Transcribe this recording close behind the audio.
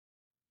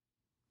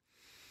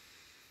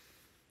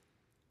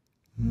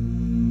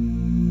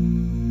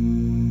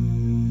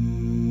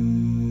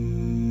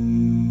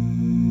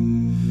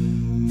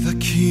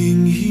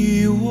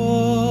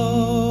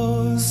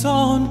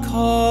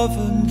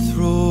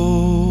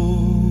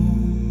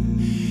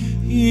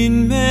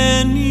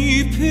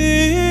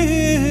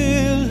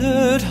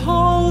three-pillared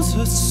halls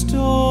of stone,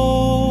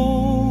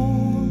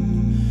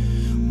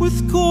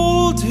 with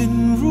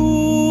golden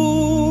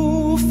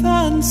roof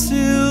and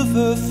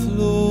silver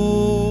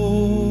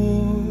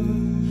floor,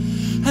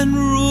 and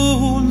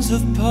runes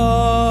of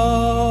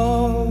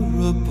power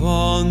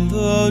upon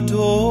the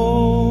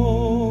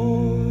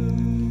door.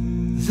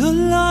 The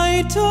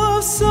light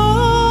of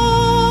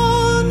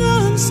sun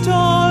and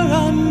star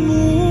and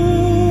moon,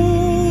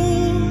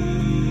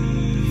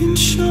 in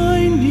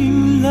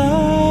shining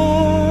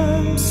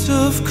lamps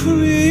of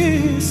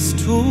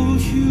crystal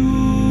hue,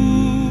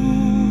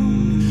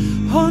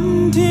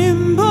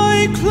 undimmed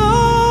by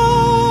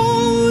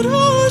cloud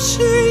or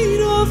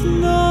shade of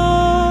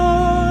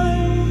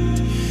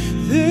night,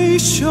 they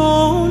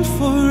shone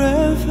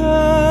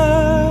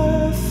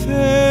forever,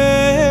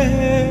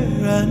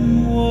 fair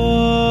and wide.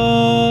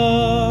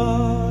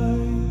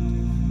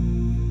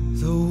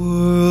 The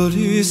world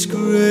is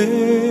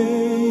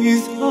grey,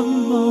 the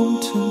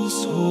mountains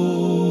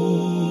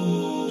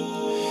old,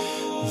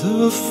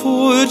 the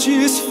forge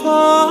is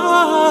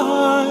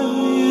fire,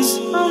 is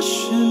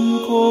ashen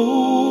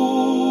gold.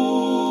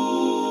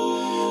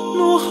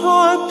 No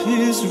harp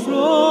is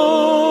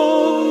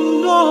rung,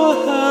 no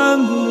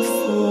hammer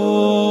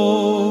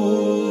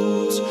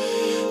falls.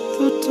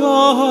 The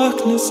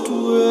darkness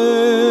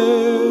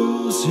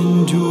dwells in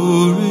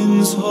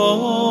Durin's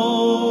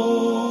halls.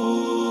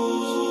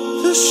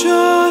 The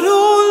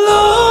shadow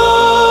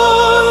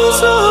lies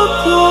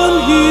upon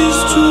his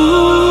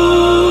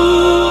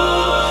tomb,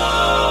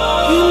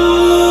 in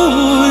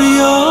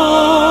Moria,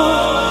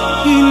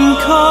 in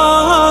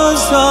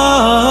Khazad-dûm.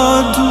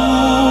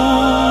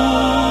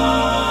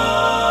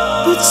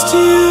 But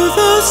still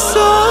the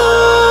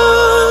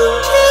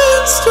sun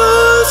and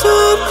stars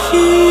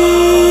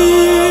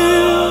appear,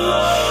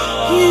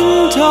 in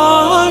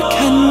dark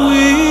and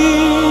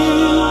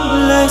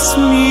windless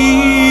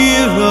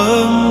mirror.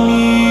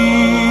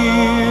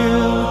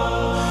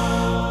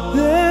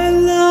 There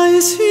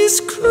lies his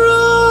crown.